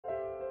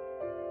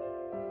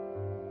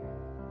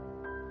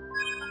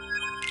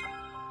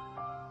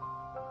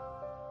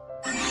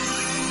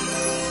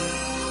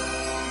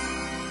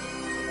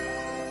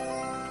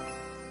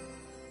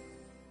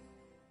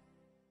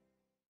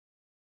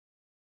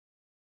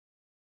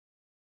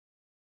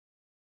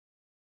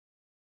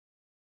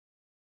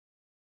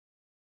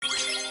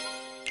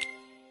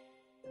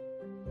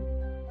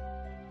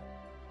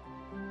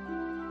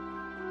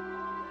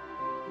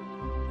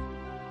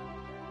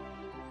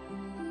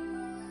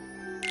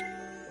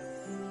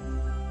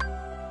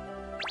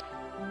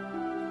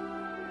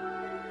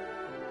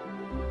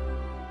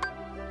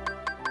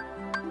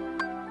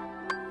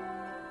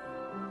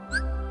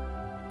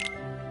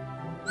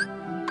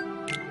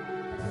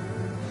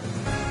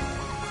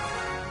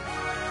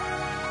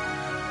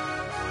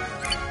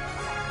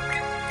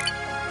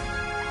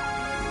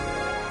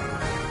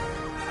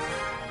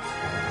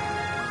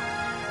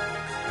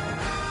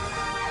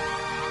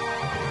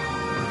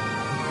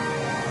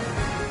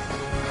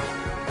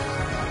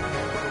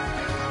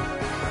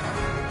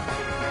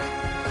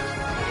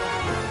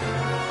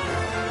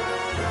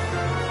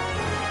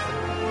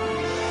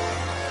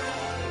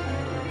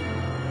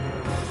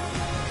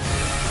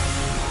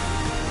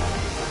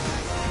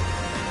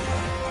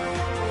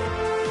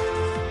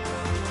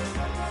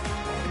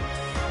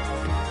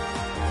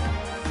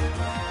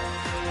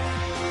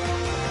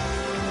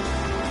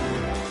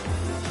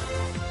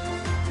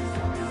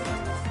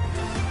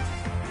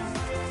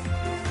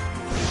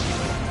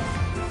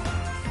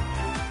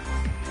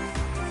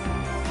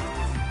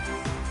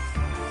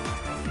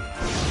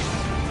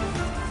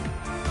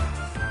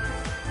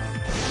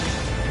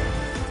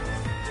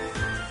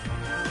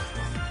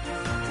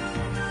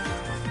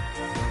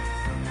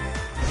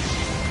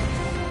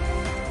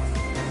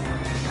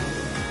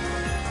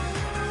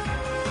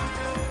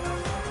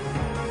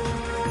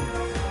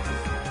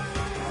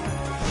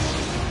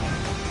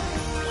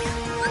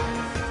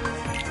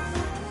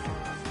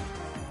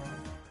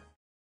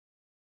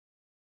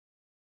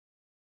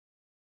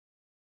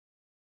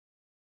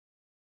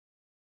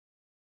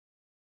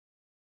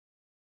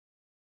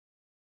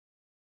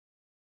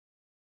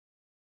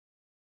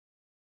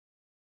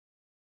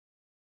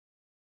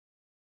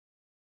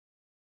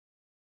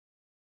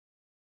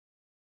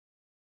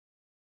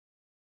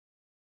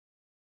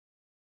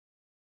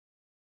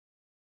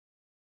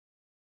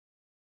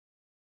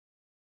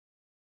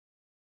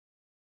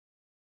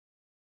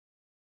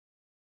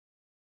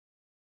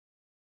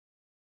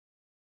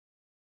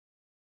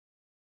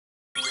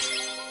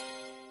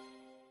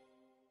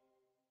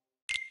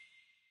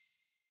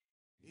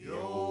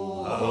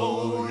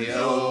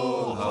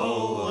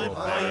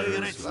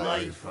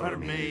life for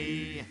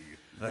me.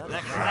 The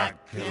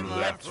Kraken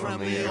left from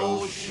the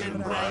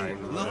ocean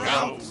brine, look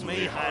out,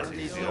 me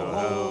hearties,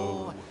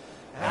 yo-ho.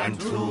 And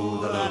to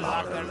the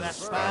locker the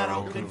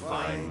sparrow can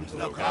find,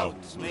 look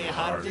out, me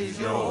hearties,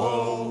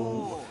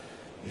 yo-ho.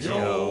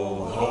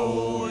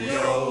 Yo-ho,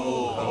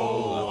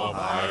 yo-ho, a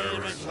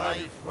pirate's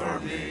life for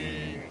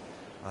me.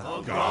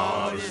 The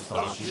goddess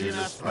touching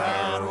a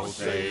sparrow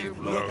saved,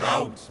 look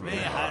out, me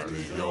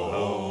hearties,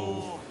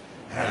 yo-ho.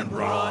 And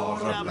brought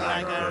a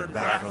blackguard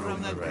back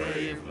from the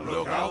grave,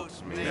 look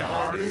out, me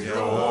hearties,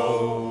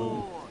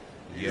 yo-ho.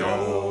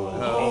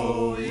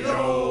 Yo-ho,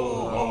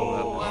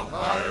 yo-ho, a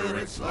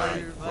pirate's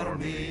life for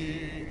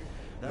me.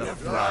 The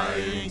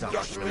Flying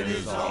Dutchman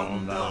is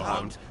on the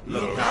hunt,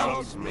 look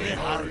out, me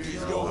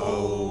hearties,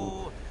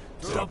 yo-ho.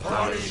 To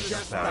punish a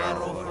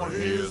sparrow for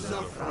his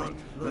affront,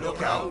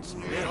 look out,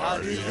 me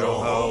hearties,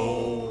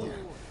 yo-ho.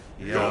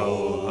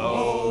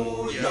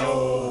 Yo-ho,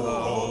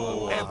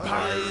 yo-ho, a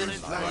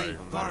pirate's life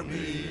for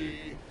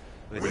me.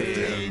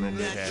 Within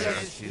the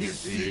chest his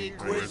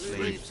secret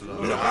sleeps,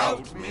 look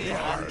out, me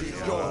hearties,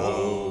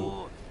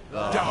 yo-ho.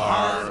 The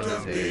heart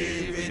of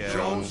David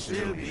Jones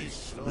still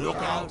beats, look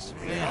out,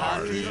 me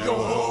hearties,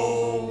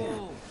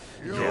 yo-ho.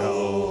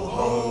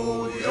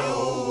 Yo-ho,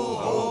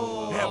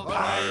 yo-ho, a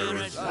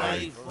pirate's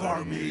life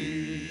for me.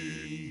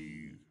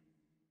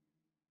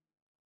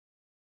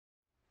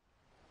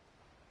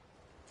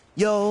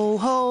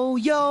 Yo-ho,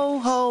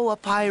 yo-ho, a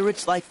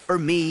pirate's life for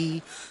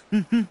me.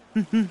 Why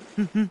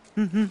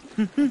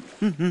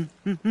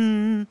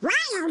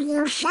are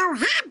you so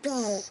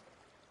happy?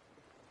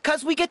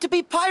 'Cause we get to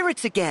be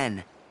pirates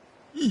again.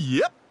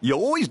 Yep, you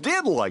always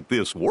did like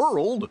this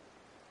world.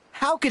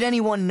 How could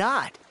anyone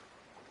not?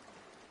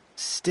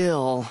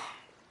 Still,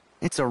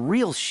 it's a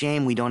real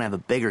shame we don't have a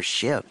bigger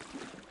ship.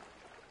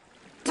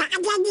 Got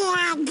any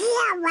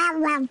idea where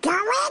we're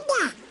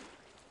going?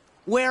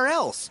 Where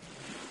else?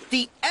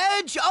 The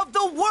edge of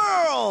the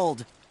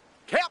world!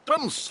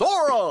 Captain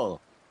Sora!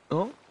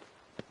 Oh?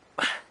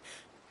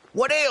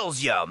 What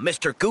ails ya,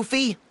 Mr.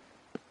 Goofy?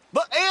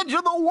 The edge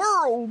of the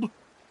world!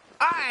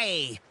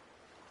 Aye!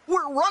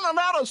 We're running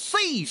out of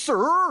sea,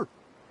 sir!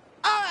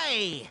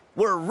 Aye!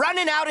 We're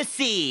running out of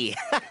sea!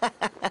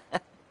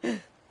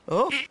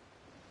 Oh?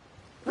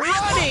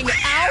 Running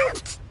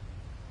out?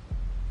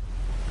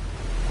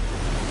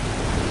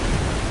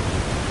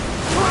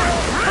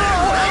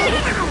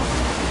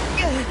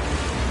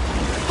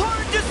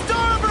 Hard to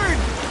starboard!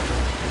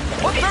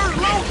 But there's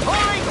no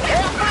time,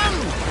 Captain!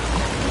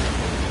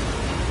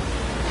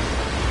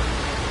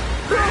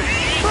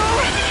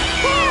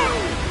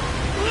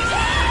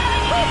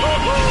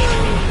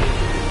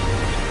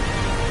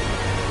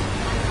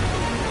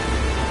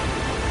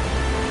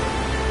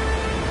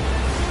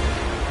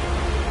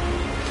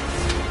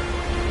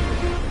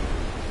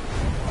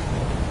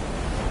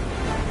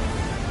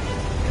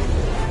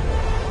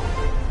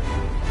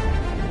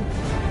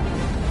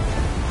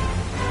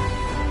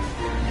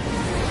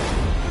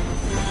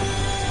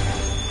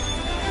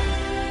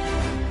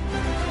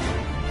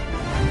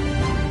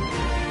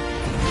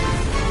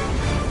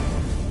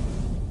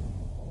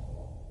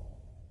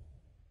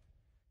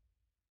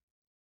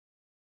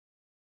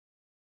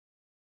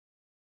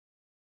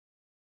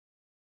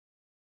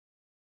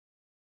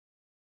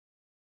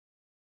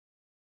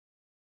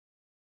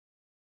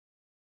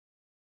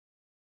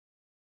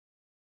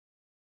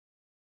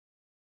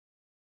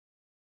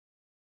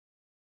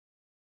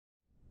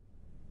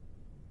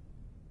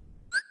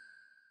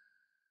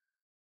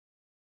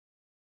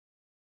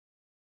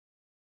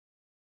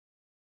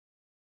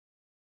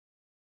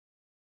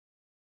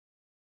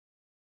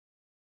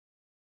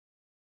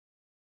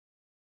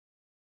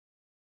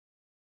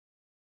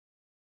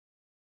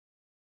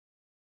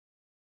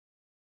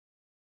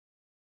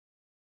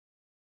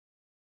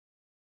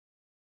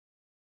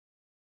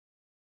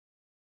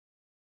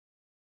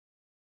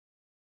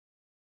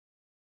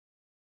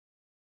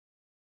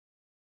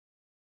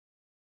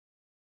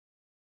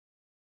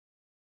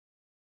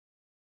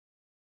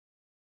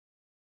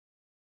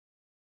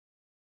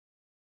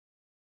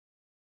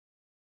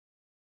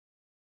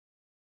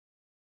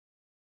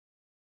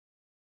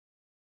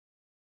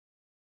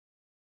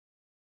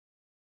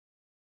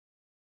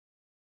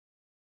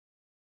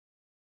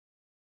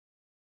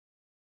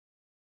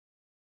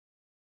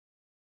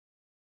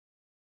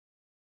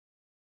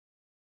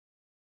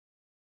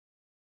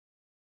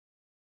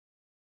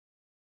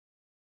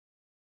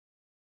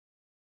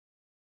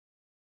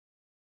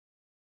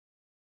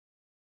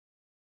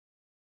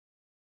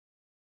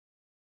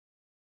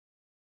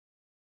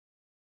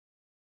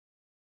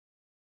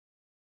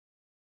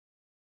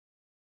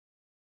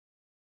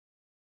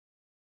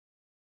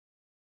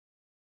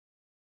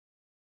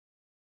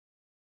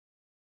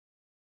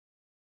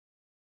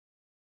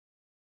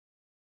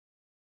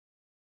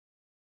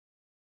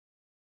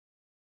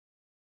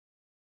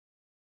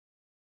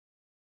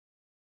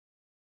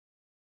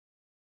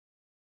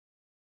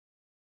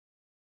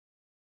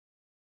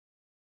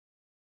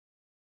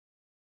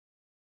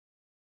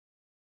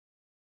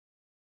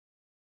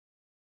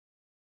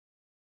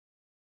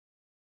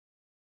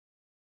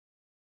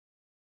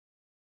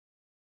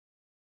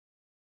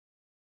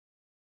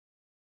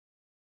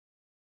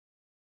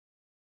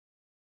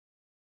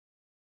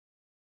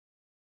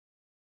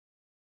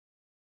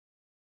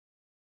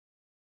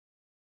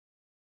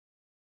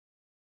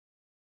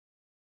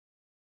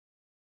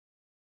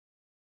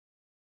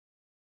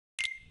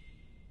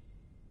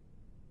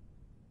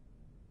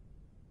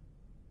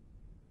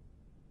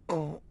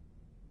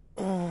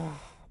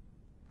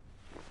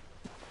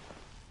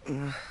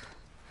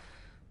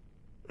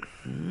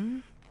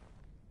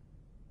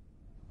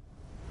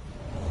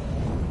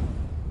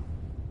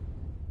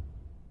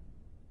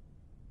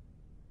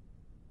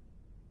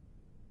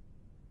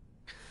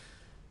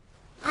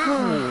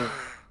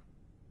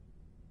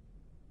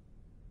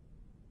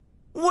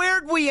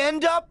 Where'd we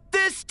end up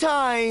this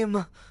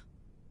time?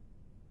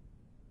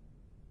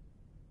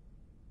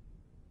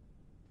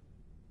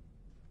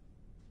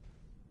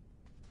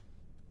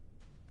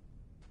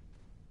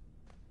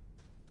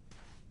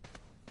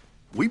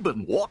 We've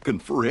been walking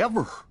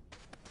forever.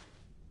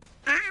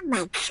 I'm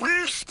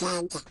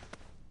exhausted.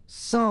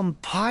 Some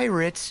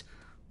pirates.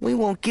 We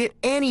won't get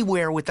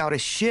anywhere without a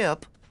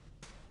ship.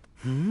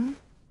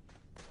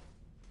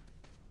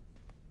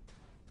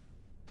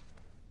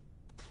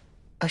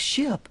 A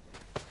ship.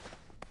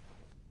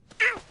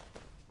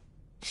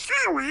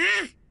 So,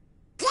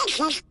 this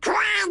is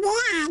Grand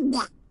End.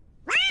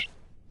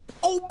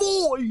 Oh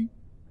boy!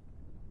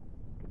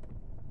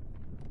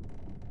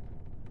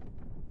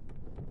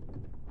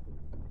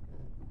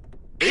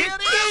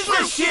 It is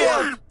a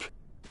ship!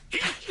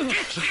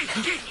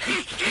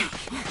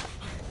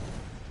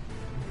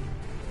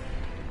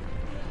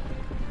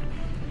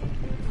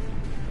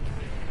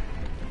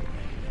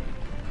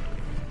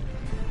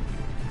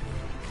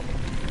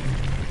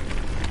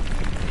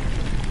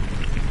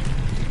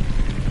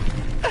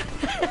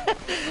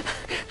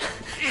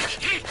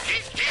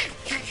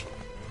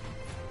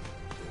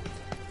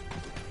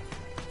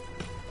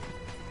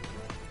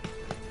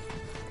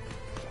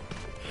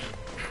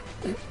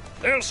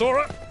 There,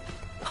 Sora.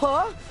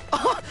 Huh?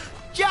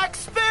 Jack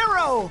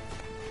Sparrow!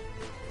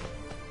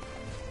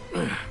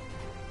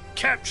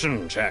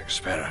 Captain Jack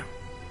Sparrow.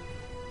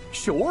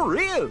 Sure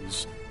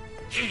is.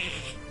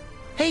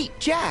 Hey,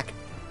 Jack,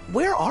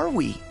 where are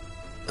we?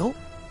 Oh,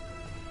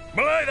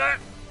 Belay that!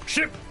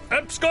 Ship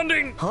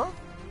absconding! huh?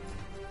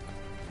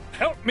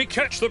 Help me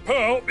catch the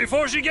pearl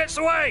before she gets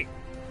away!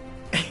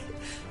 Aye,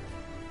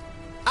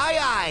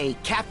 aye,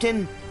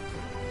 Captain.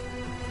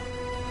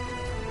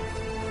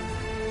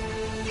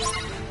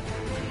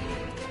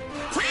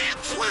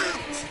 Catch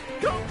it!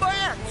 Come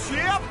back,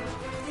 ship!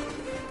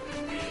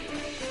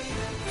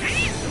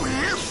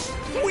 Yes.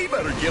 We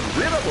better get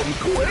rid of them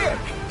quick.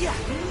 Yeah.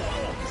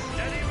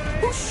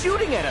 Who's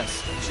shooting at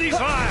us?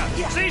 Ceasefire!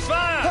 Yeah.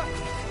 Ceasefire!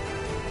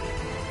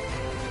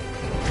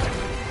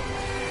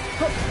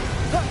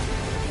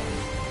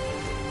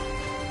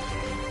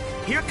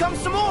 Here comes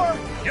some more.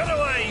 Get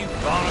away, you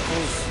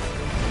barnacles!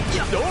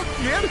 Don't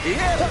get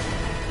hit.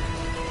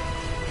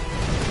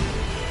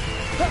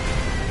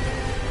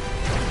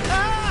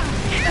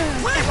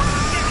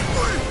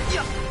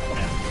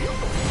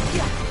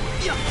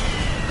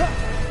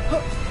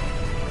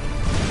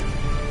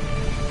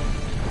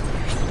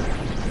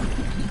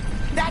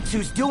 That's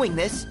who's doing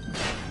this.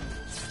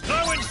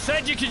 No one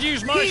said you could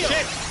use my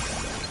ship!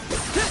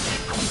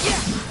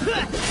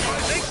 I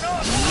think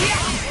not!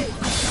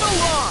 So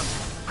long.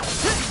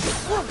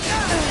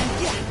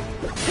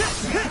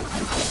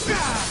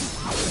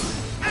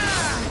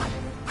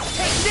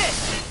 Take this.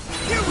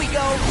 Here we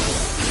go.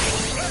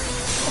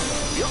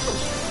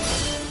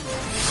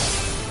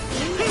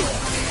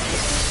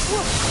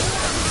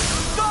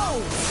 Go.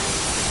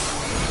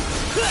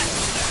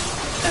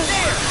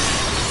 There.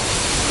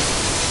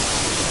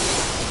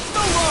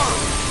 So long.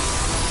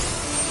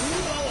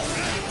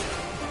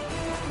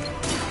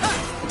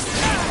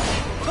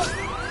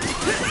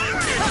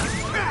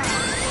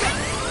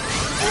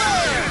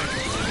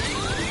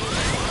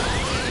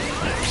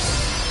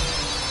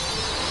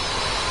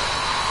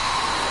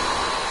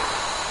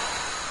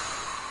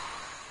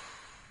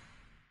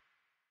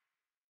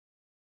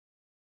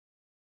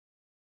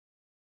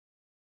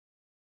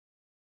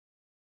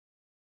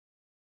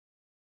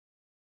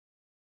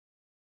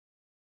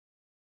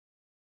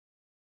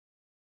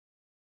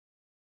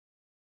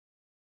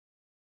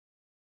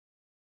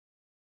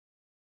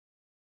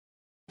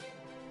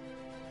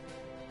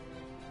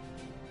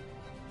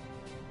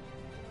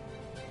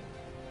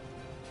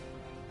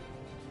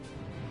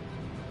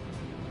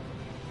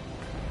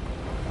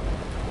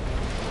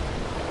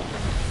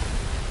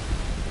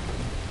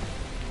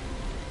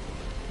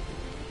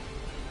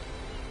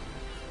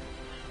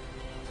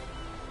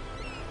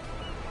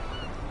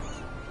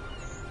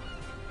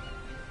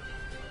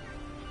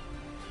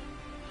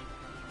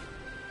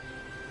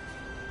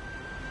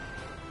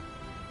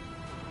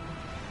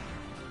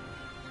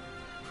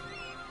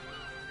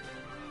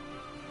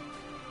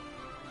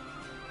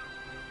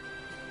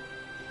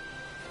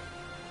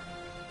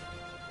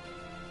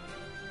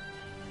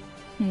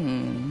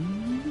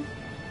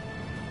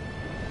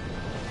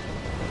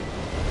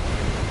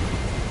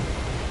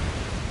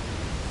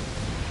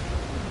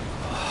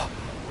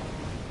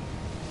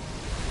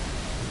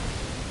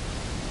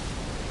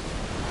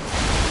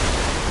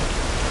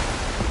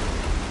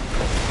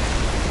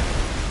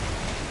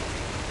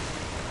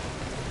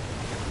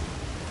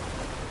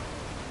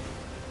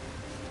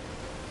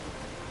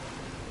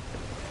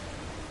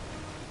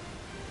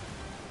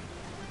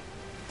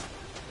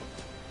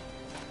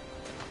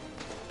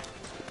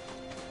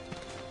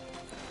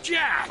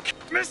 Jack!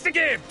 Mr.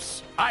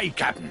 Gibbs! Aye,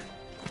 Captain.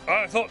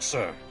 I thought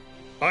so.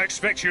 I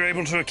expect you're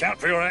able to account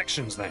for your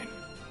actions then.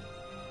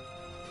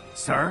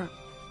 Sir?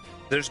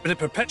 There's been a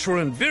perpetual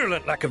and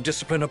virulent lack of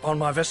discipline upon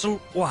my vessel.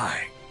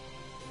 Why?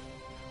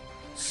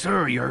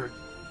 Sir, you're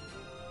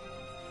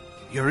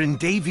in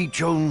Davy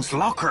Jones'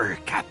 locker,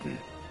 Captain.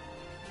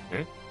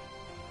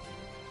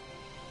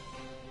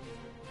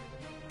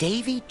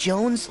 Davy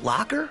Jones'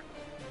 locker?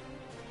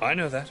 I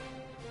know that.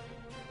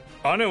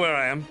 I know where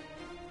I am,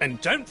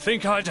 and don't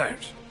think I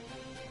don't.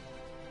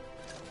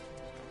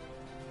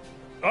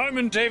 I'm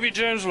in Davy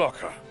Jones'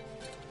 locker.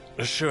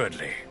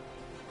 Assuredly.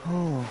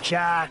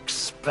 Jack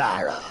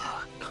Sparrow.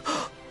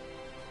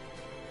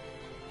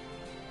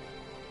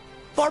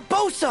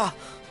 Barbossa!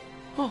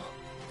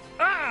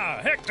 Ah,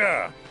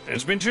 Hector!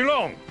 It's been too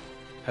long,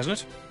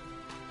 hasn't it?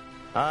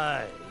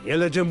 Aye,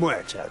 Isla de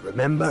Muerta,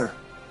 remember?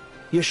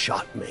 You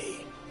shot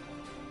me.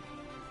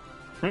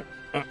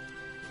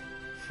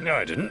 No,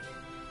 I didn't.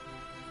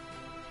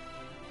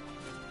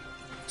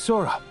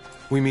 Sora,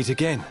 we meet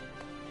again.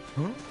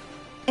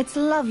 It's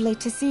lovely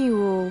to see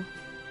you all.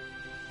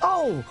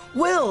 Oh,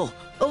 Will,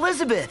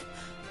 Elizabeth.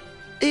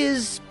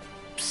 Is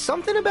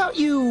something about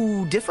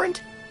you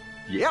different?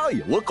 Yeah,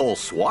 you look all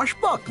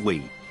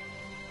swashbuckly.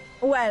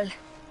 Well,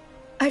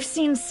 I've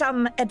seen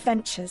some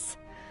adventures,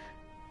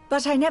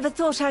 but I never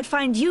thought I'd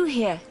find you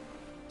here.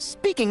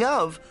 Speaking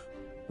of,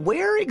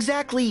 where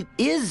exactly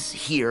is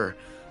here?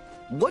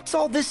 What's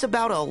all this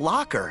about a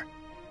locker?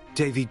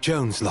 Davy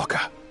Jones'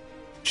 locker.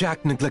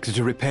 Jack neglected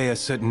to repay a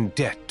certain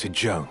debt to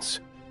Jones.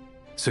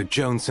 So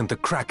Jones sent the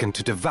Kraken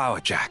to devour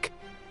Jack.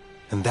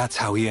 And that's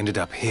how he ended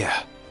up here.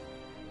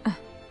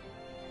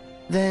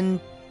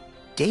 Then,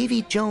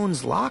 Davy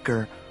Jones'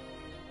 locker?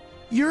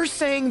 You're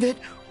saying that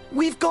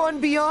we've gone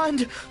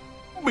beyond...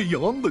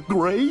 Beyond the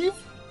grave?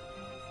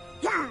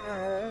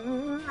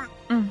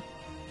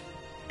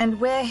 And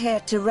we're here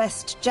to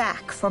wrest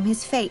Jack from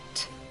his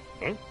fate.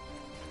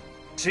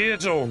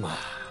 Teodolma.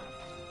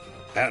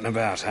 Out and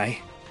about, eh?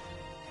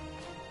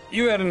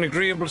 You had an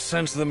agreeable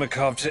sense of the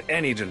macabre to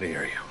any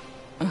delirium.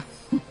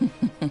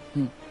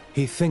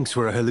 He thinks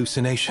we're a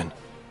hallucination.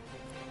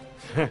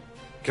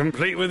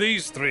 Complete with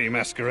these three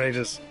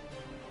masqueraders.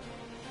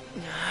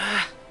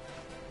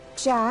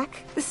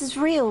 Jack, this is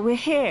real. We're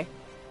here.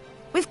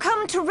 We've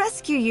come to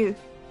rescue you.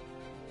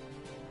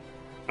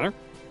 Huh?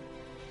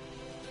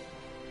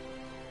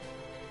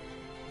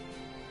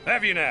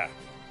 Have you now?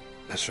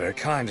 That's very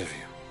kind of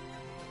you.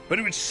 But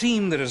it would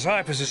seem that as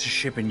I possess a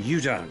ship and you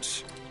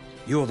don't,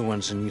 you're the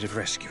ones in need of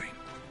rescuing.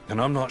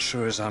 And I'm not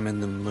sure as I'm in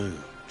the mood.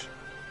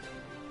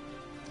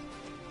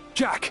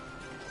 Jack!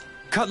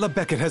 Cutler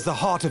Beckett has the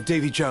heart of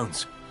Davy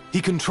Jones.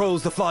 He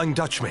controls the Flying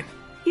Dutchman.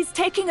 He's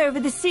taking over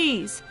the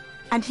seas.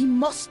 And he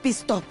must be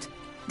stopped.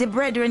 The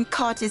brethren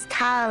caught is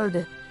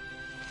called.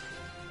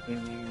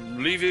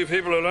 Leave you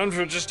people alone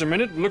for just a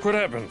minute and look what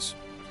happens.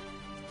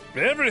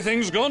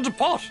 Everything's gone to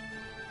pot.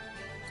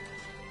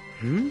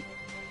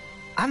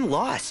 I'm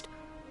lost.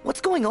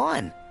 What's going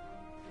on?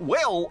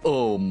 Well,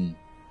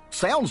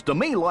 sounds to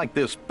me like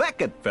this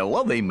Beckett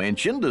fella they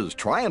mentioned is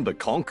trying to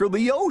conquer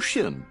the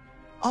ocean.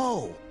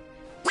 Oh,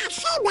 That's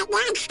him that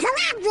wants to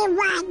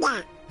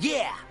everyone.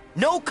 yeah.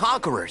 No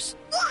conquerors.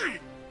 Yeah.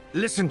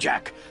 Listen,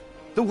 Jack.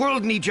 The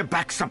world needs you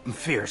back something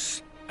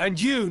fierce. And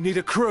you need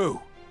a crew.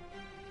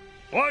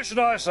 Why should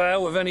I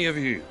sail with any of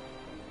you?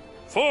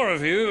 4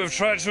 of you have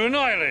tried to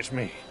annihilate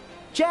me.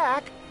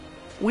 Jack,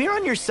 we're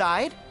on your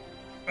side.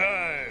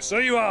 So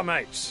you are,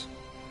 mates.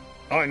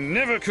 I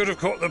never could have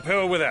caught the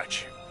Pearl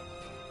without you.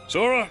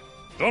 Sora,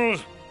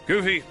 Donald,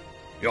 Goofy,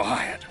 you're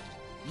hired.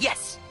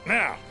 Yes.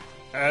 Now,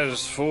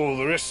 as for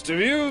the rest of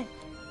you...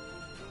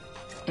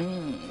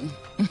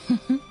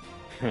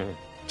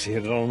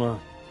 Teodolma,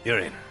 you're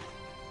in.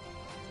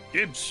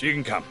 Gibbs, you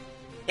can come.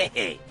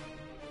 Hey.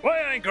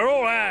 Weigh anchor,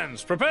 all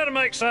hands. Prepare to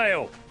make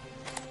sail.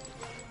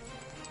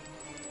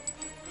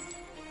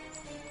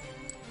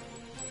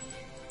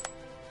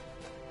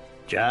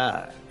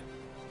 Jack.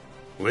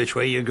 Which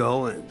way you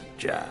going,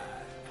 Jack?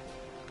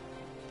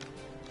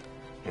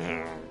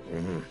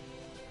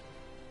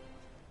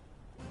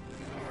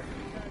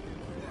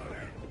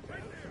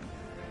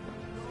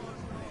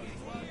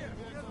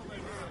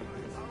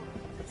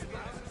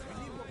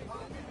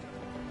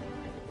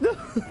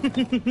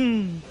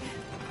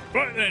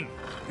 Right then,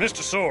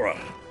 Mr. Sora,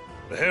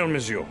 the helm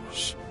is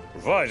yours,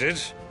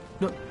 provided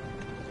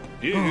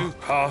you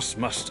pass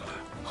muster.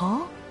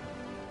 Huh?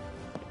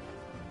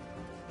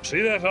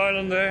 See that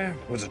island there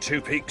with the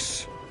 2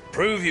 peaks?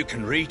 Prove you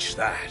can reach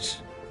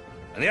that,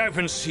 and the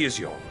open sea is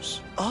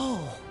yours.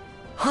 Oh.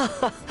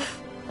 Aye,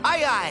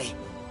 aye.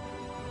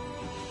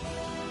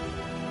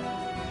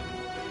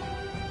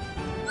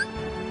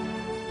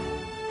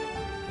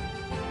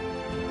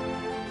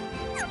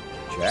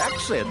 Jack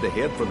said to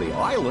head for the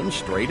island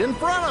straight in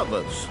front of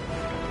us.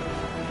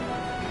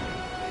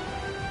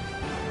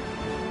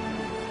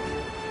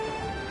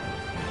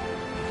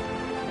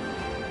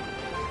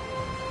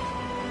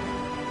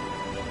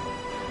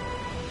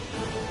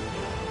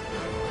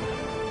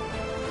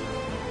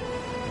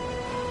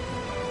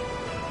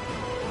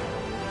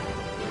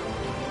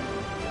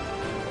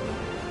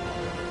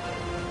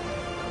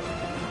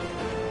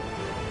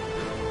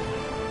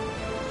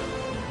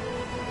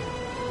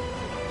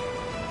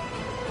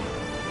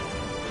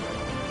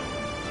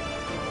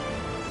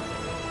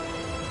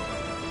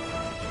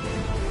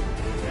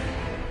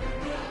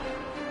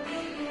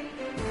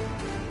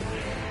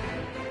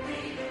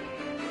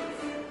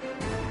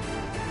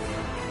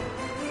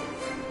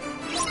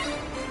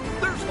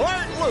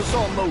 us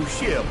on those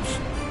ships.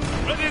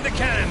 Ready the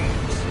cannons!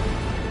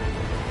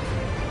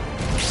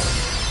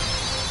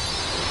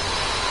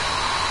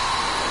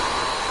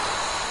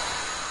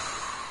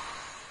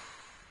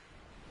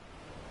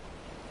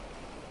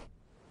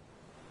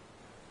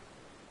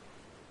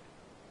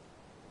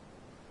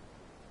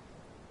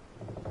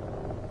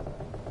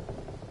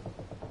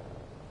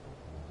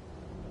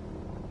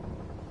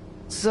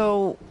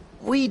 So,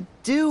 we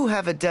do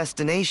have a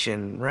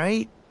destination,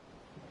 right?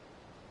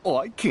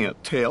 I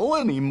can't tell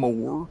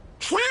anymore.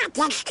 Jack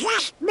is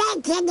just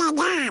making it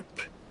up.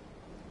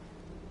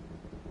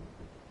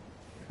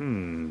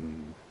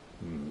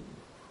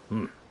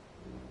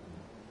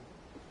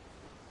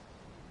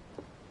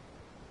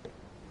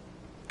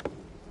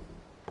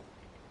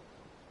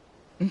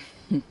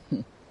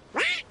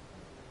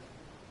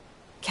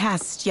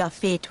 Cast your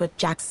fate with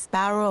Jack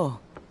Sparrow,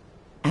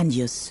 and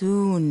you'll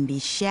soon be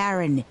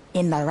sharing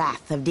in the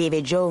wrath of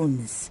Davy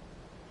Jones.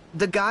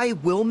 The guy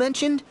Will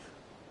mentioned?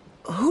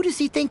 Who does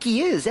he think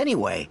he is,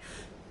 anyway?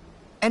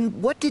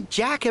 And what did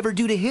Jack ever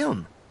do to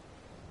him?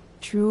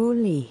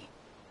 Truly,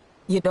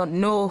 you don't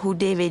know who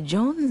Davy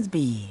Jones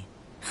be,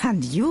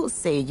 and you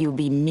say you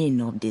be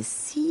men of the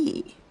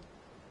sea.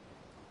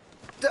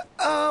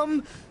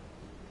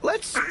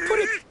 Let's put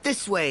it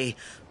this way.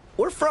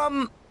 We're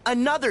from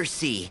another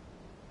sea.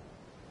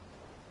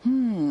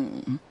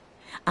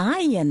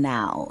 Aye,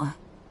 now.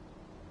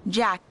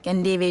 Jack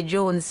and Davy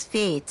Jones'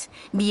 fate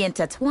be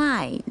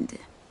intertwined.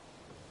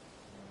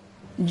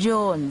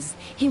 Jones,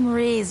 him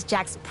raise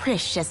Jack's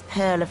precious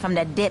pearl from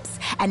the depths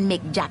and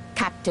make Jack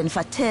captain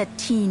for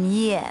 13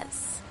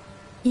 years.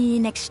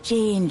 In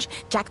exchange,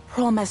 Jack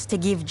promised to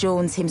give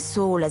Jones him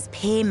soul as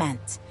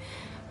payment.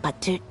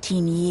 But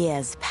 13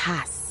 years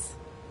pass,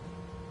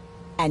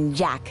 and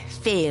Jack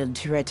failed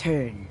to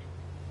return.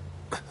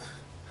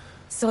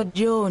 So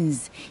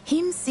Jones,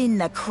 him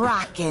send the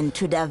Kraken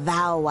to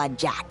devour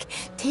Jack,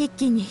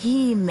 taking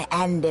him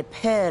and the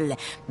pearl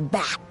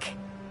back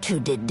to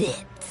the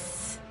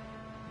depths.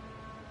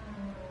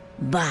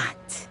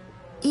 But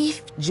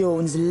if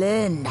Jones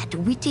learned that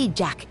witty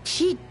Jack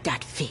cheat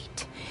that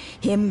fate,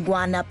 him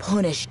gonna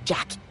punish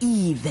Jack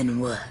even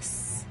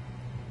worse.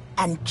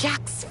 And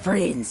Jack's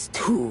friends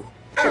too.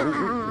 Are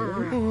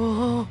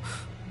you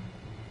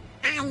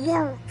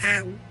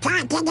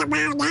talking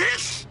about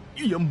us?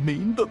 You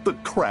mean that the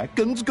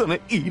Kraken's gonna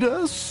eat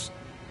us?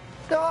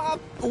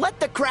 Let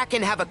the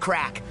Kraken have a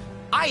crack.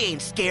 I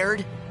ain't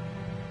scared.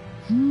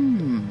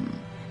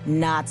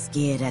 Not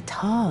scared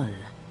at all.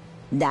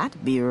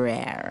 That be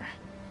rare.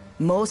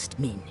 Most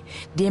men,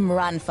 them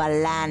run for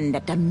land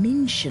at the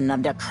mention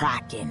of the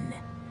Kraken.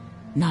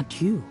 Not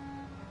you.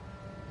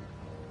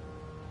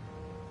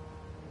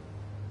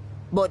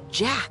 But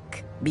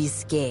Jack be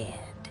scared.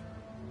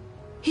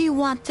 He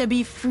want to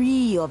be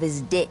free of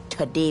his debt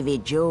to Davy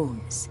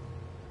Jones.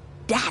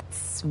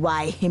 That's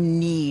why him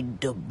need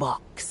the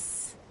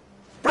box.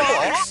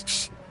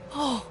 Box?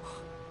 Oh,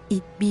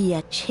 it be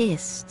a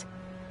chest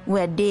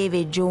where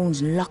Davy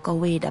Jones lock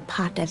away the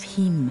part of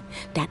him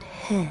that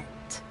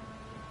hurt.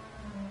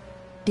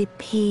 The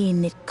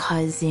pain it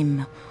caused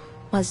him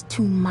was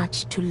too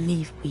much to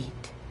live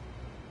with,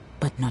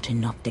 but not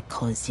enough to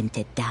cause him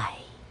to die.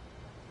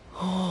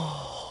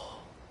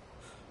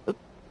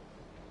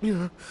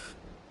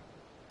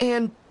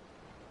 And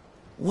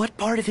what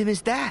part of him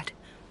is that?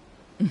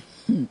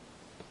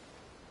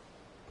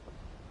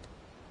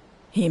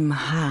 Him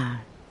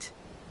heart.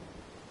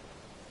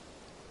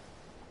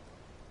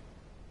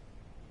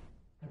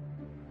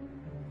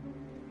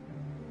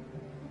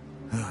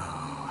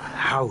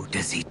 How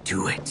does he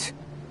do it?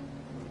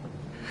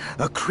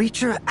 A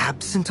creature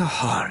absent a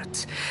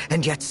heart,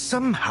 and yet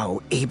somehow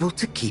able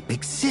to keep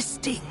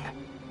existing.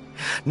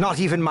 Not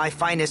even my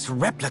finest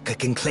replica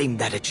can claim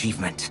that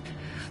achievement.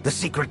 The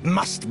secret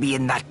must be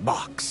in that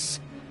box.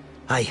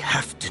 I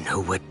have to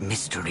know what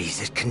mysteries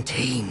it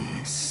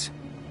contains.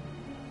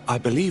 I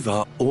believe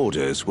our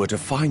orders were to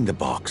find the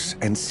box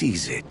and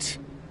seize it.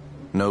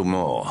 No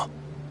more.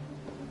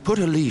 Put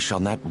a leash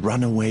on that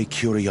runaway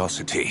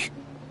curiosity.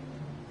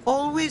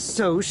 Always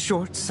so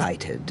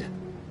short-sighted.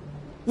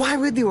 Why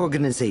would the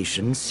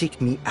organization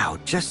seek me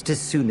out just as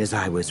soon as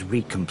I was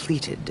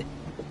recompleted?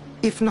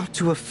 If not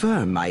to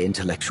affirm my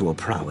intellectual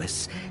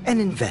prowess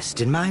and invest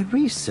in my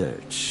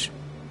research.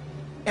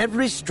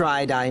 Every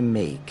stride I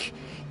make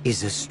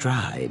is a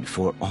stride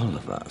for all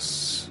of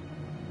us.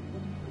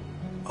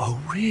 Oh,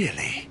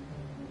 really?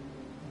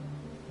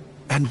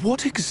 And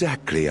what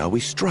exactly are we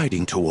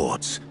striding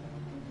towards?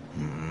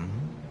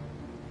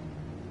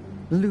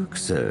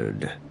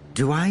 Luxord,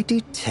 do I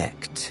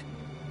detect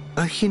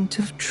a hint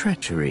of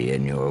treachery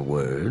in your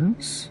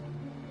words?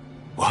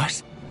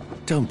 What?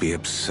 Don't be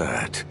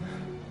absurd.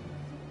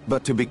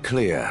 But to be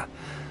clear,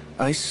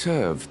 I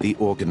serve the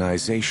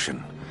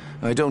organization.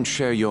 I don't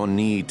share your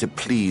need to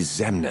please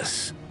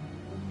Xemnas.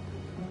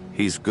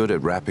 He's good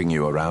at wrapping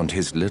you around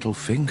his little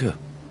finger.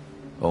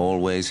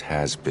 Always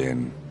has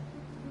been.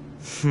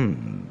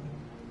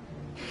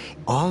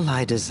 All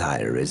I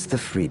desire is the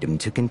freedom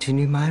to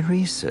continue my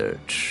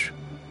research.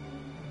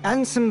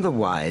 Ansem the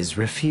Wise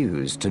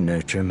refused to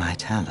nurture my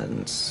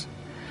talents,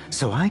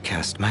 so I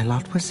cast my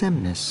lot with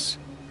Xemnas.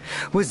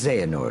 With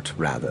Xehanort,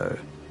 rather.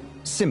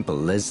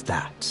 Simple as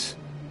that.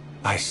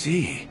 I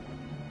see.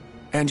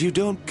 And you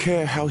don't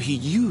care how he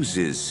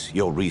uses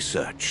your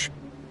research?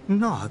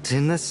 Not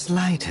in the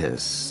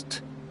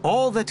slightest.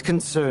 All that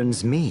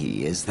concerns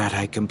me is that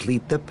I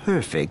complete the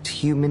perfect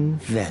human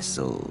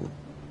vessel.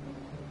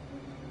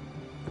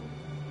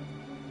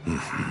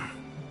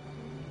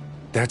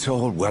 That's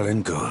all well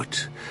and good.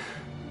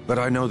 But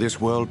I know this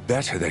world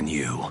better than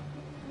you.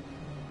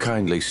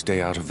 Kindly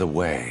stay out of the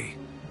way.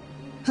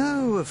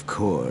 Oh, of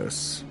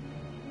course.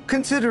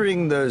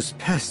 Considering those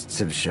pests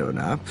have shown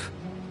up,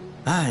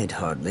 I'd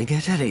hardly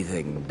get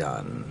anything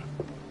done.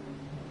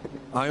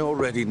 I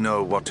already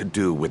know what to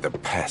do with the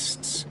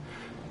pests.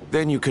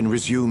 Then you can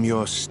resume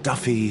your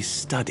stuffy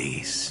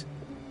studies.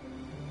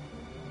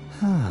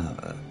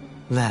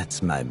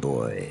 That's my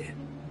boy.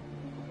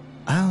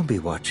 I'll be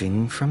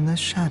watching from the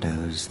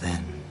shadows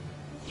then.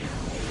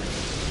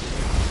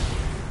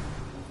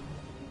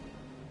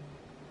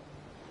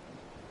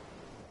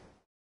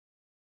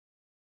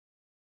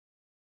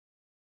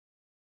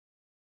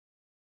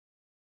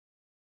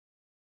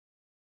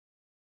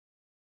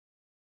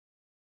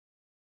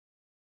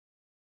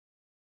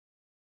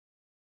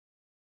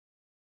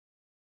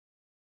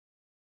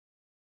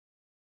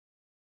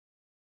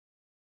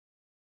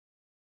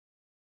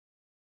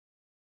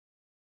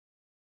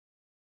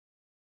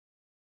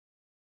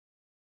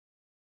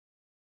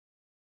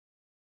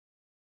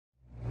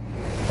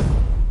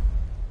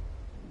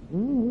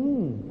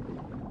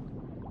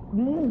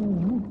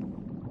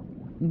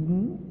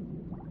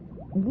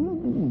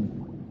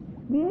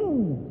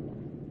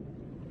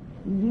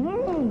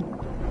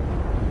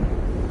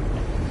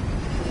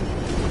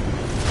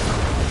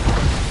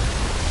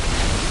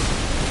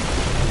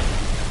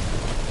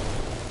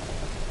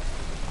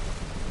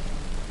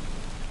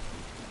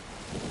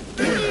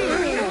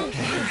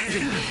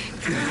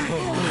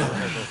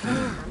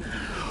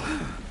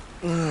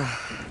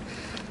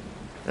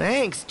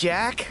 Thanks,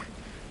 Jack.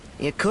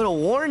 You could have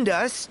warned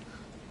us.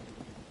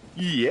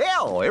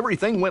 Yeah,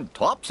 everything went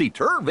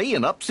topsy-turvy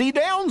and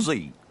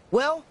upsy-downsy.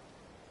 Well,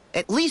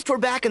 at least we're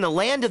back in the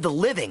land of the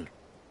living.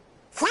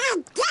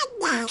 Thank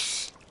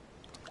goodness.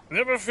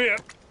 Never fear.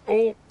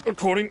 All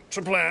according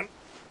to plan.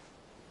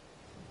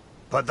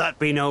 But that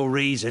be no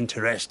reason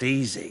to rest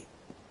easy.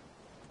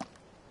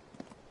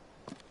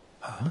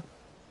 Huh?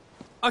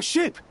 A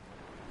ship!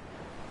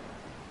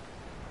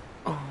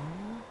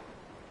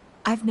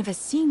 I've never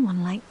seen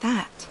one like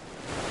that.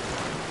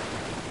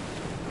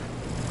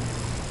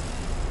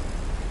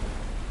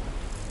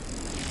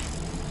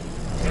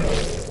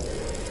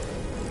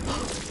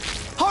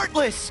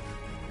 Heartless!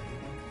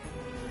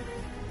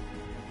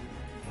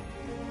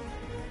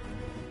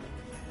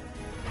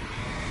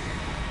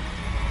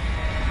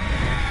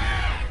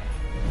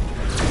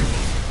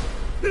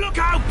 Look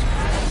out!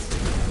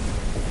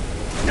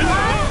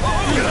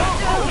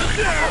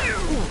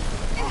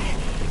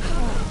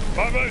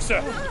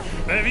 Barbossa,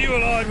 have you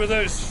allied with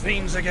those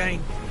fiends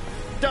again?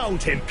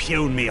 Don't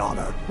impugn me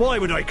honor. Why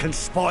would I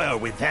conspire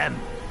with them?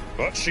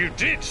 But you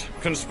did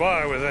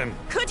conspire with them.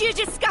 Could you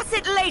discuss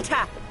it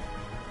later?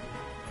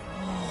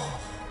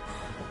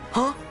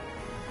 Huh?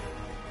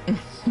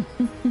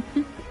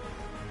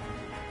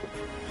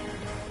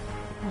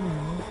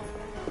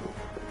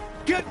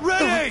 Get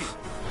ready!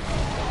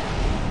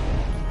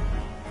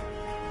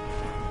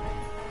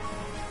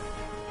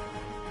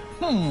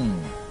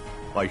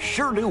 I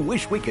sure do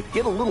wish we could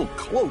get a little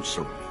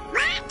closer.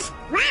 What?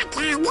 What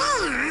idea?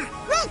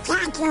 We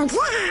can't do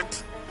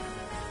that.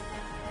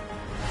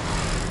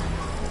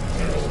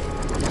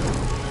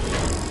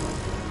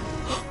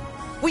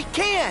 We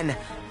can!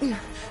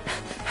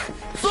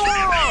 Thor!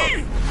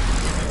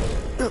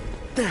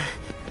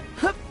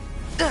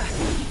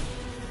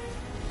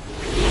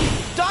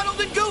 Donald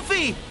and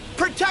Goofy!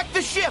 Protect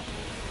the ship!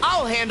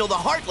 I'll handle the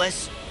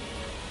Heartless!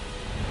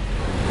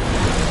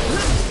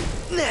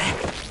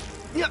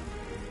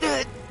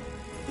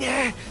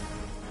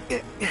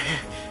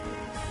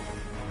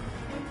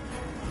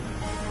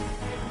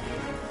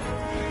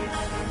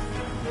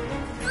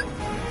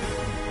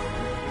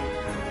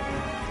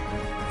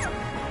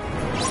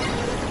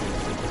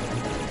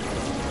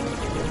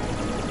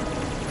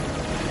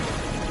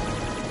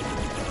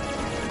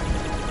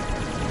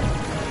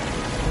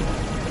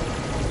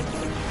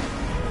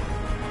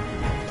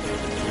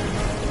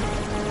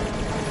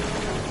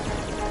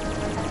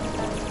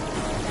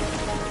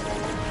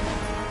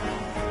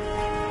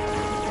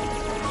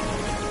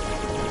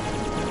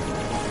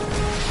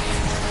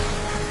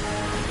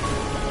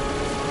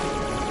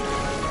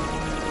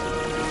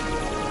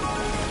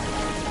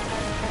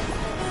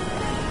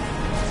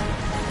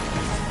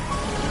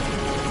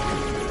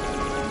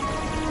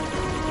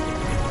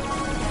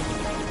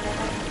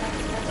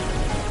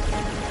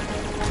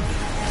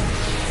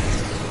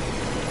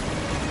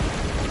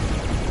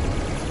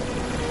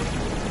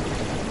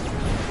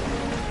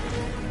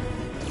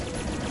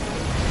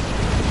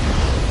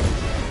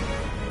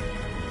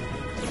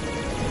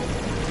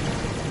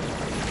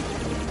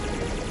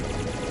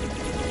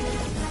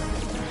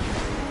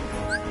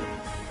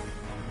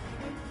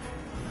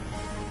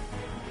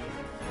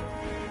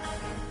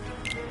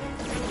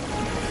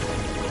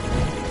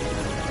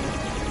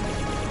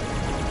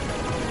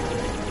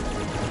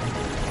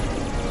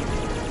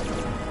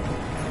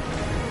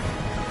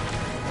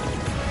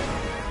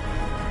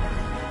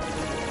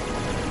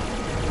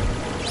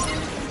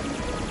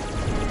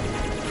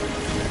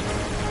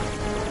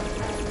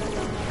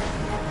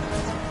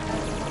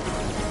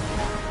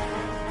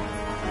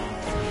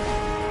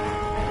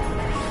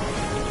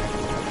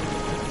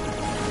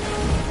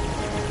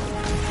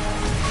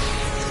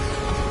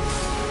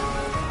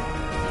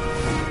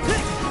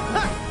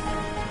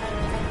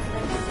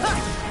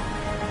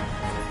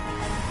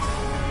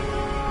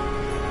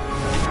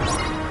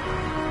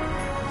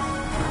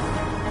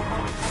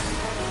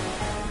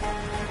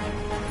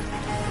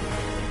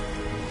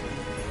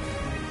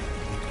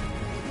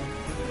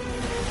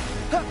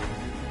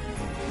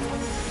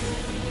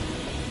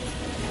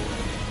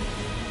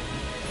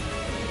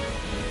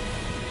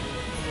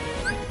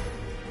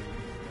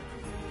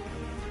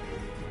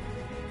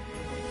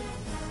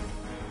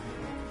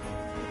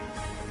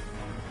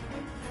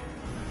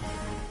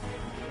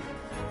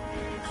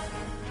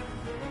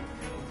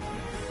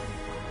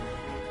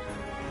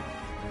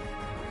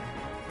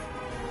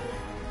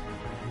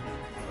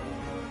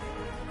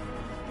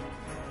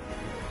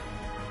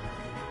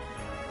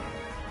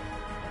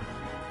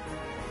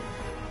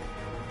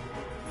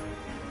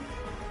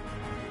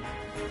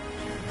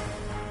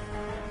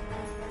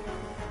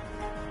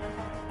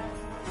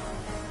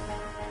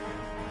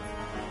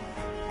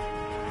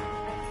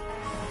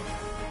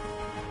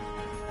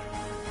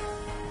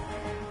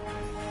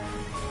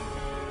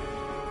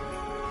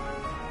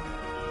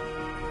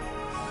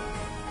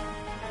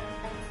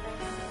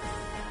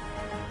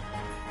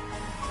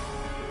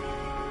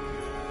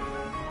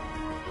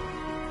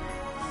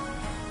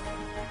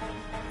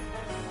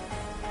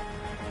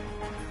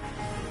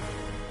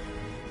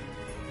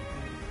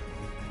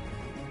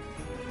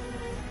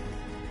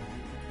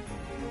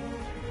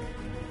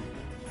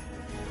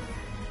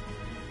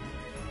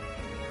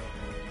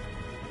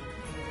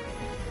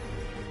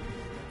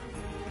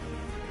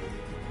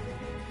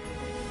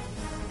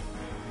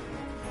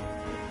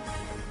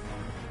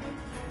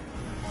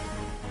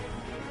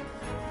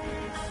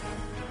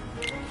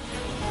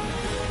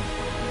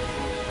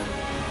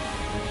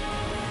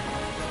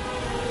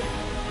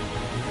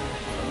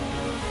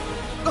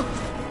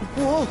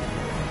 Whoa!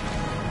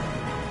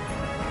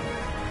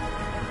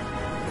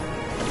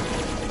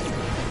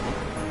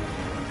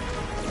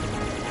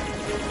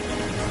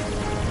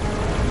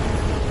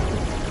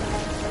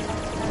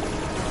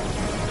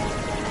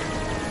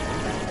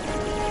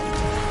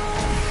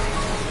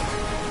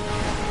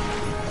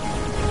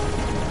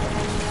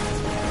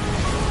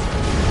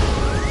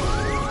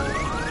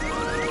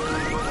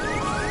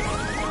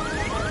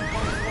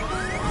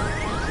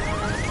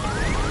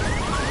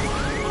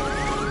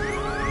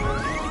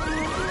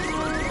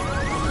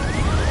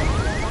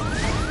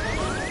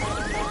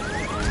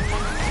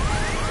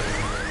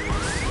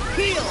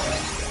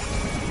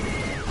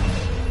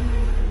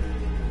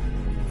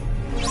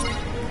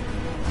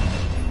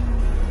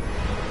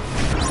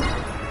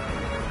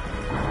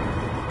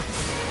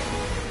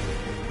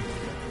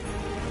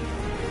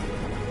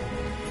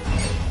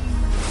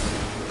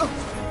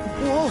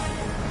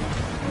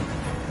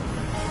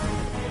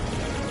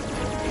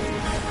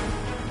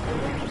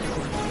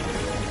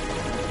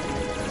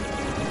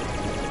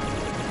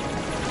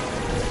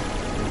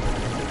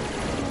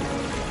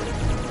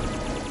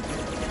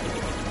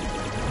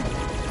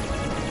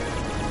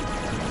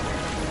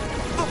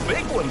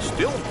 Big one's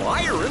still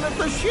firing at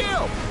the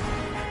ship.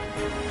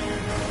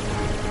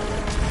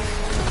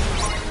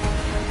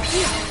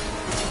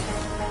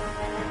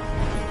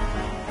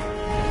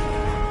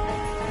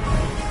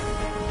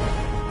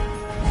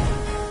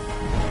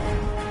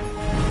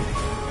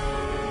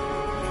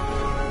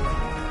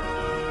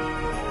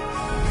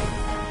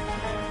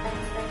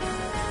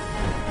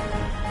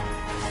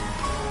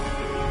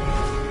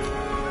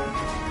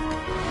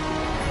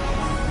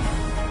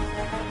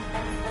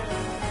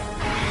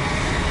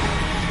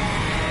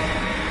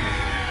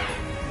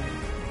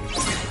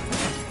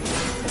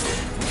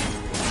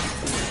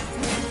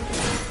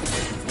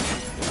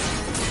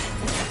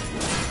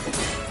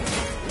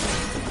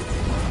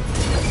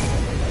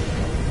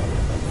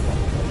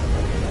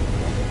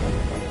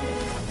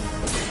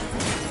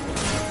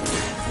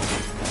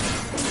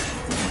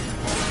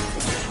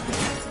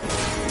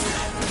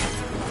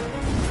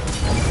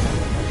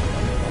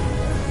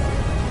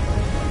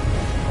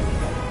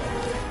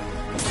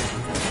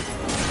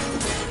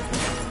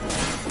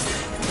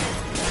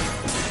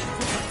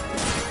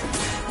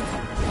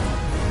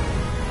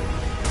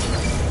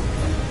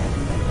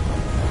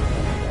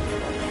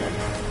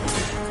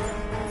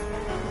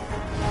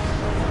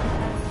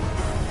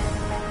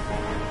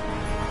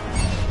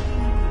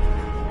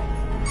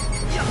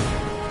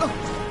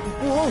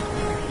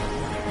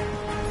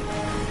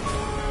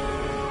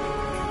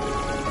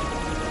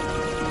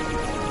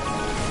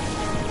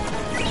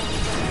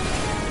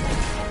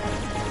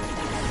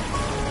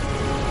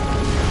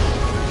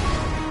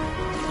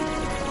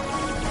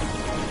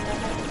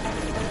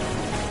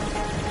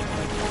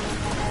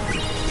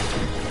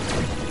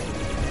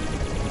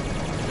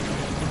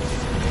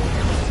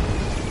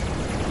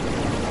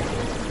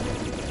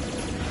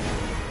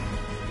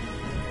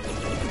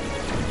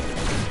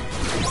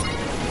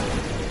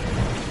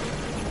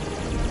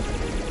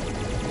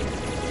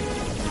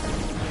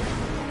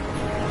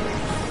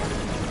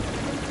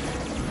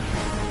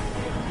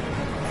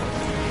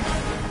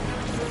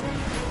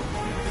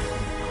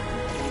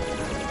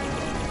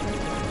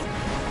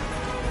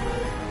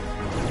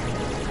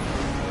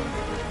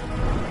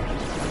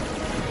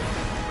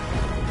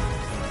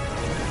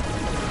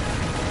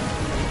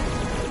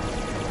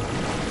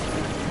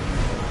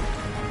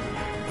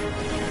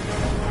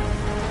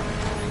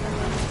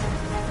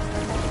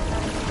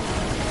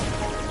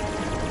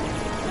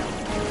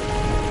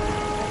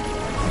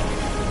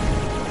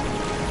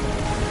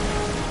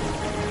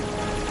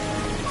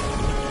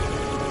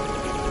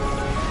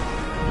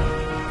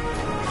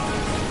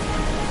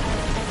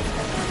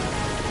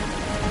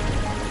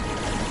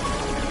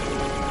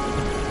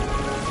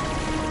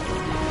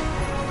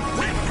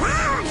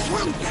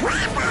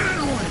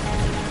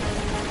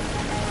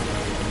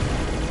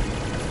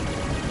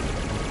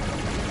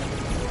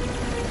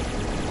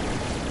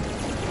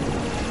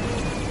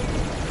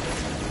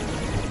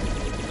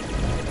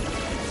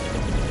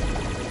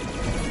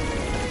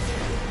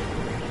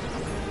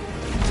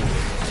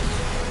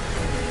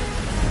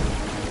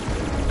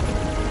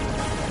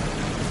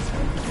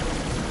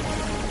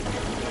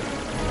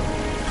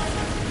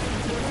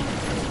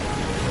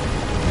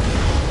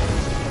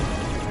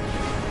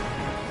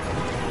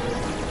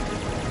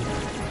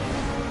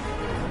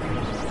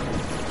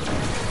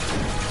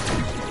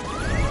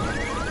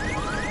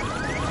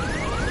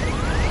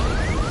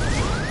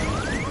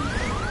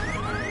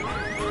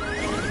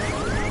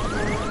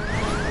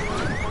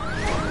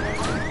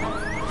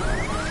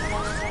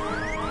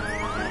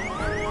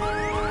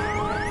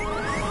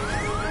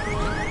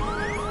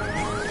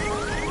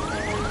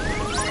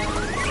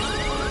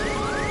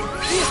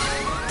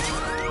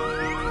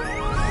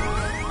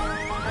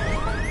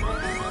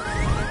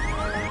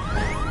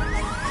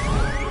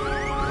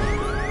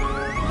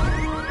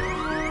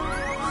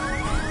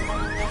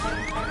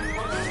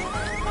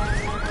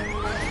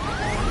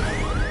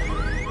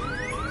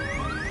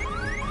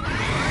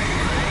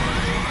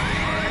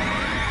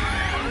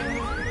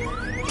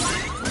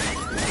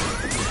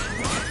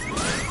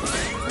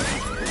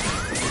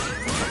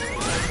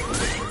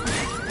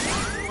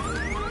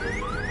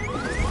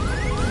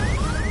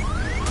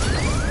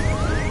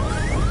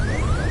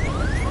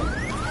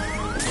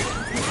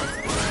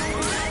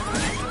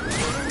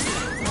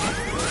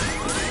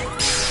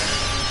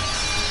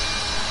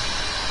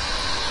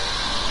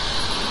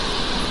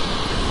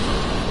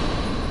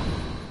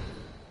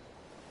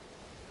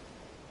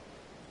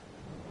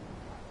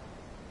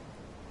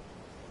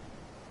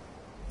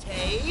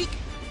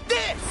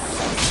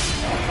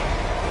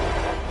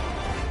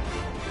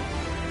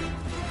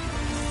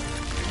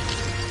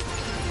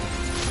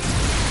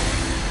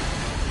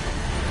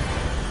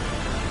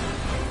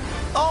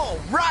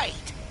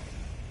 right!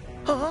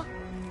 Huh?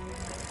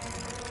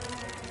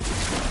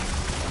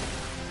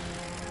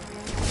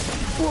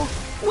 Well,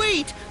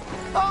 wait!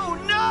 Oh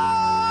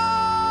no!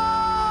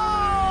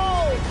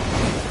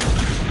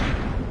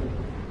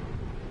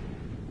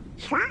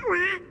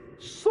 Sora?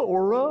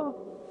 Sora!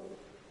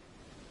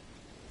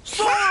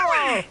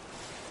 Sora!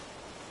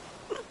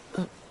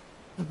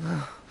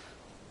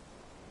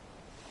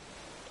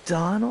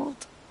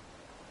 Donald?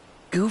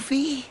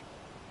 Goofy?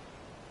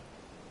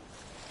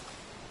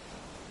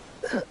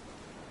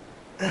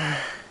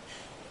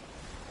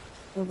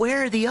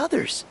 Where are the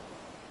others?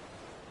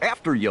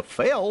 After you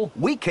fell,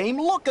 we came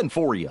looking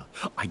for you.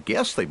 I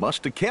guess they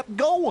must have kept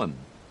going.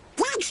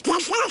 That's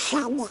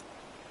desertion.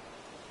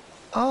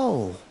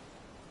 Oh.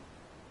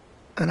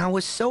 And I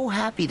was so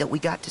happy that we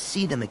got to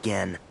see them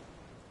again.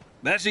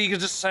 That eager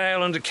to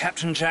sail under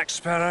Captain Jack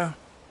Sparrow?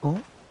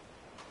 Oh?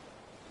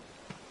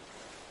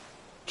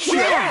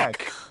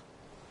 Jack!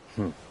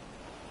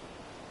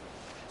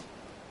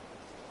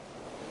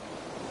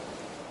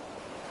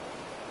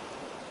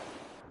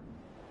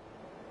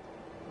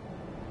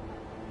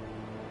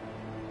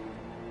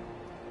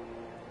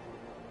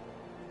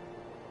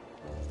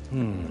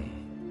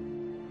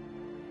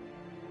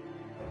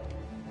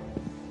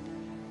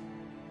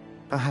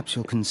 Perhaps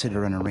you'll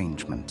consider an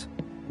arrangement.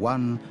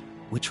 One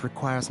which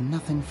requires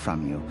nothing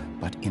from you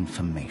but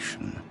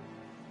information.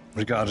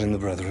 Regarding the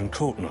Brethren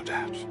Court, no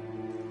doubt.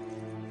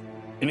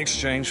 In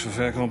exchange for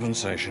fair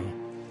compensation,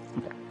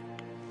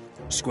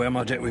 square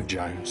my debt with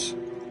Jones,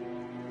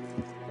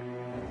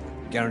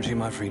 guarantee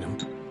my freedom.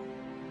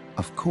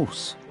 Of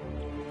course.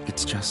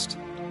 It's just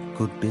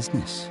good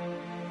business.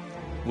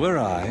 Were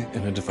I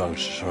in a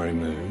divulgatory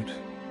mood,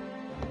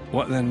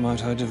 what then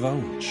might I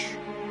divulge?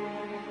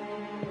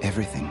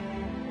 Everything.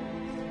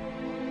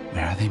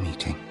 Where are they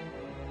meeting?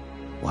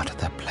 What are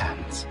their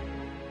plans?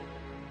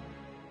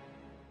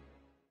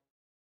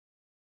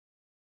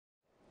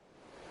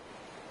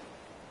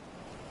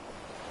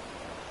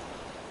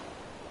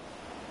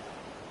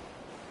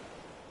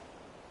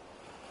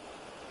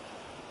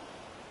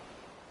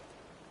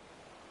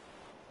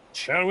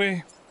 Shall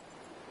we?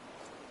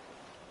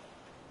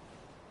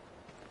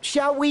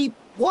 Shall we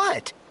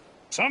what?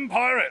 Some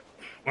pirate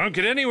won't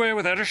get anywhere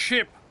without a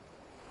ship.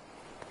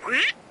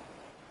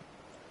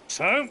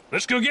 So,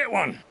 let's go get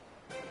one.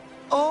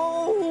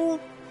 Oh,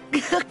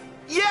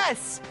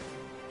 yes!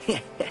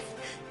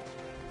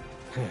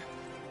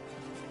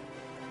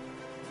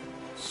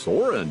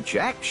 Sora and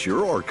Jack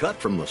sure are cut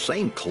from the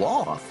same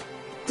cloth.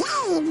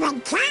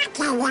 David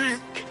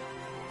Cadillac.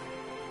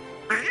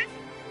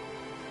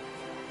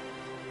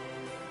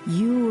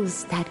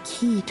 Use that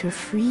key to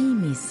free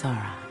me,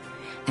 Sora,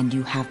 and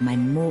you have my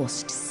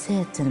most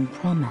certain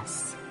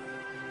promise.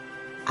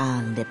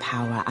 All the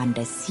power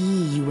under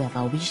sea you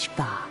ever wished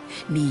for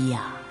be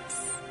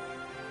yours.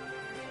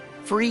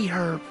 Free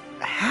her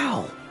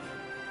how?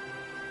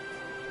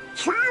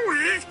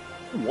 Sora.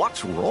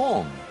 What's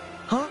wrong?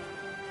 Huh?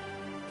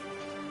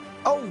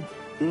 Oh,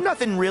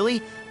 nothing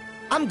really.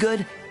 I'm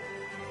good.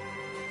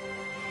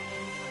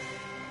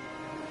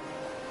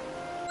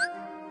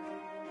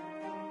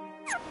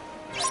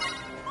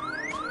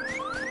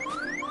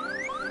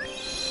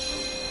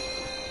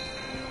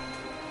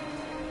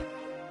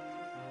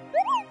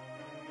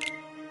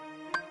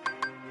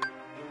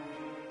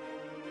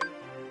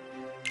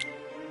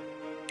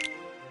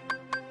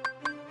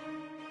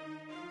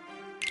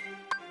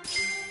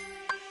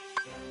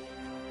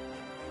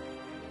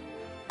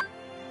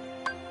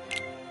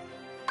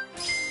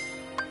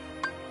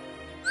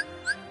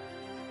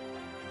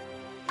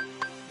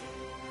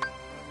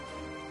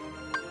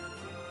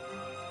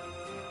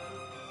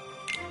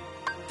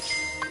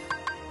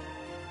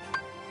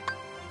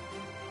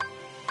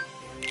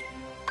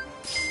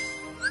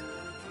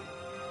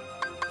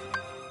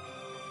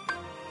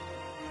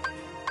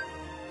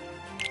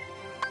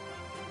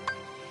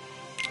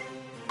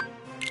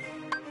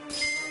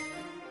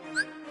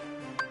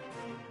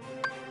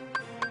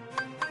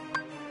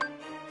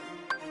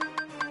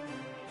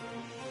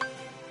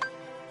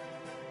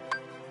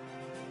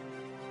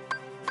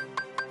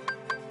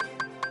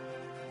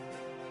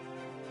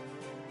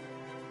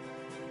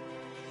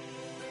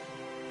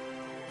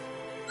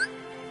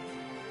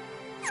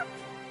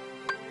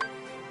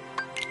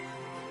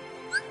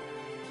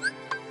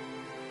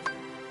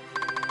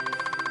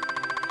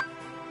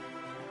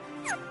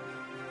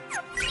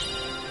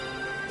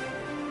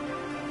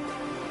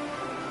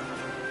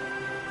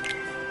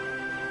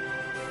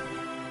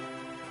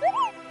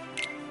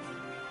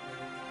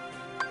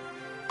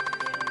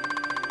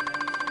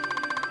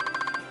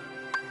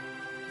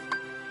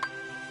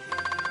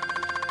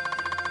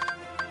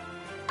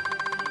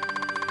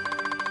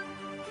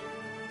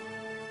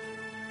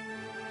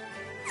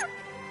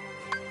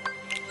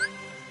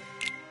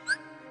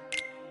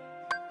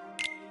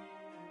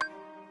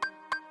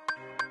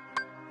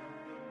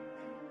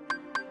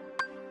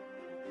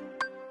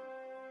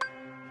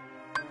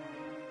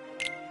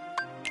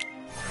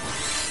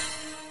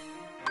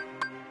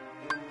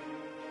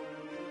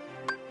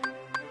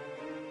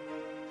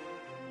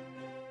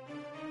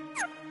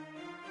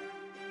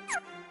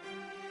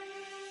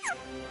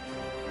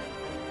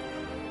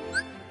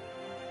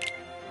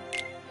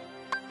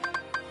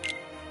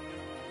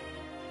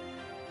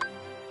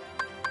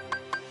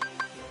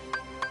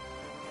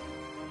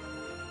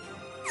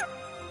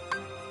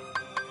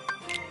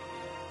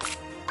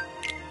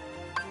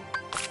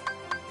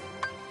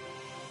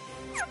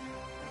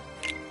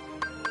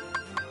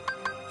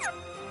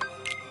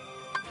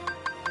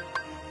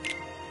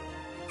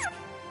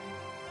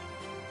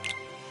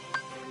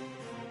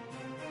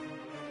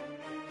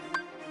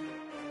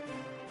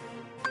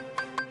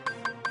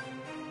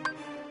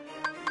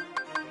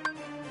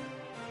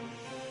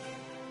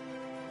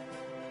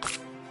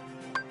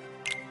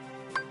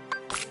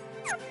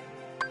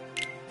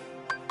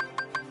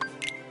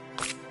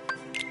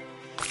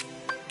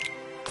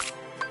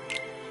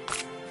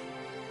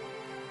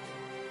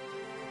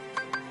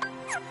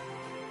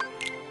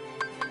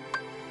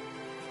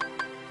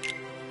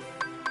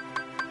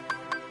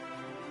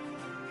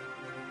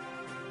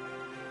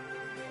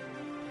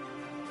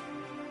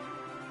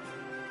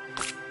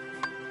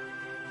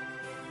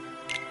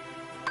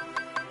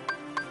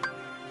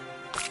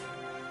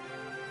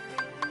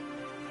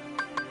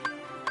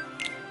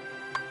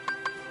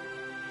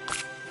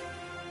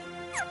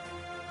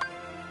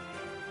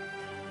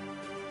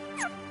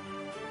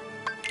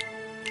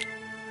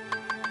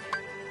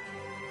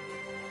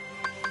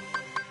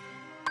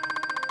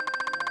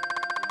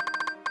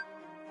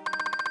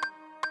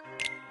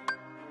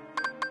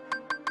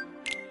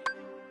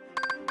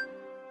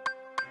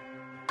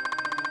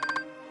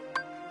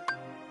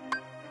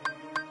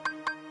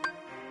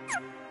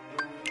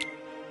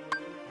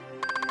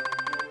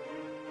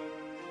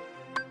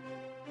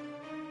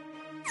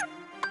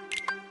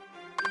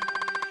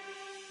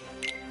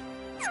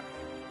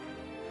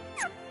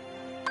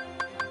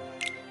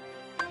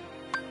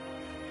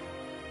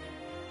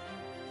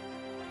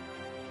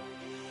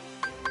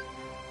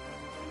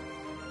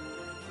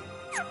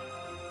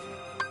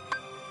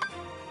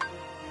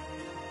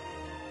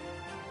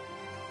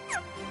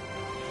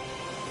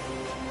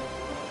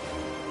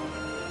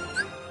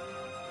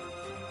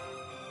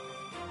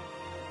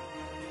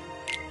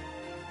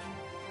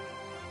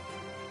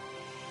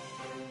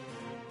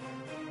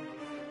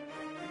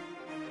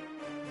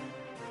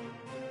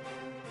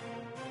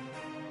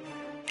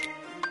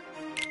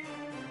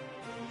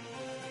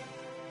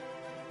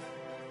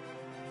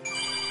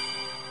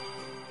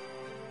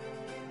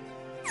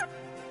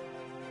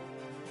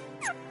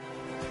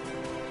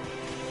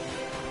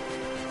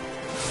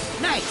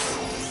 Nice!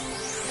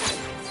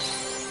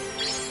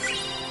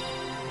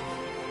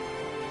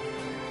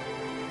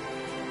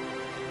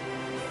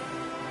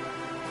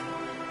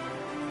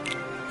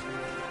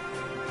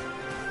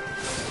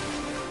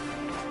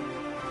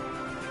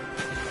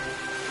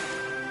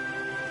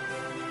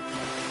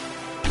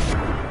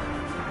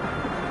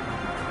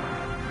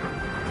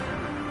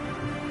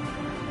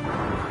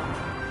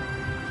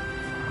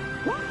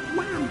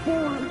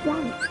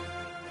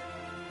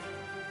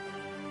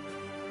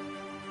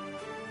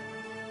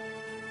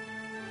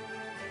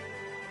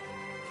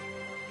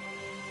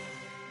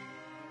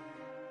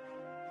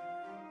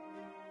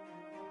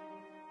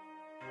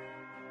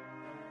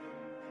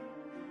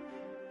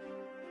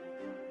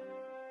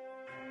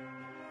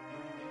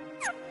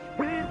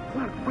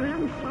 That's a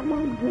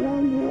handsome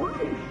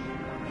boy.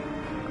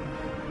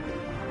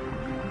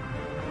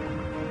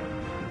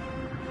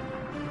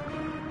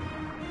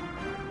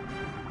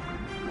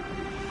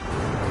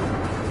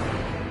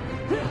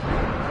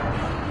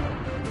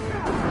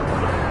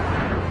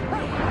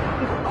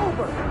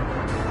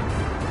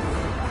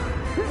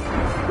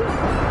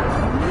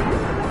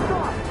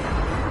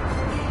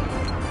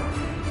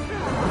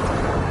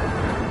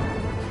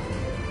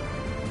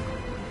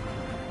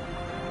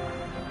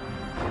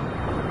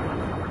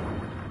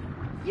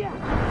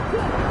 Yeah!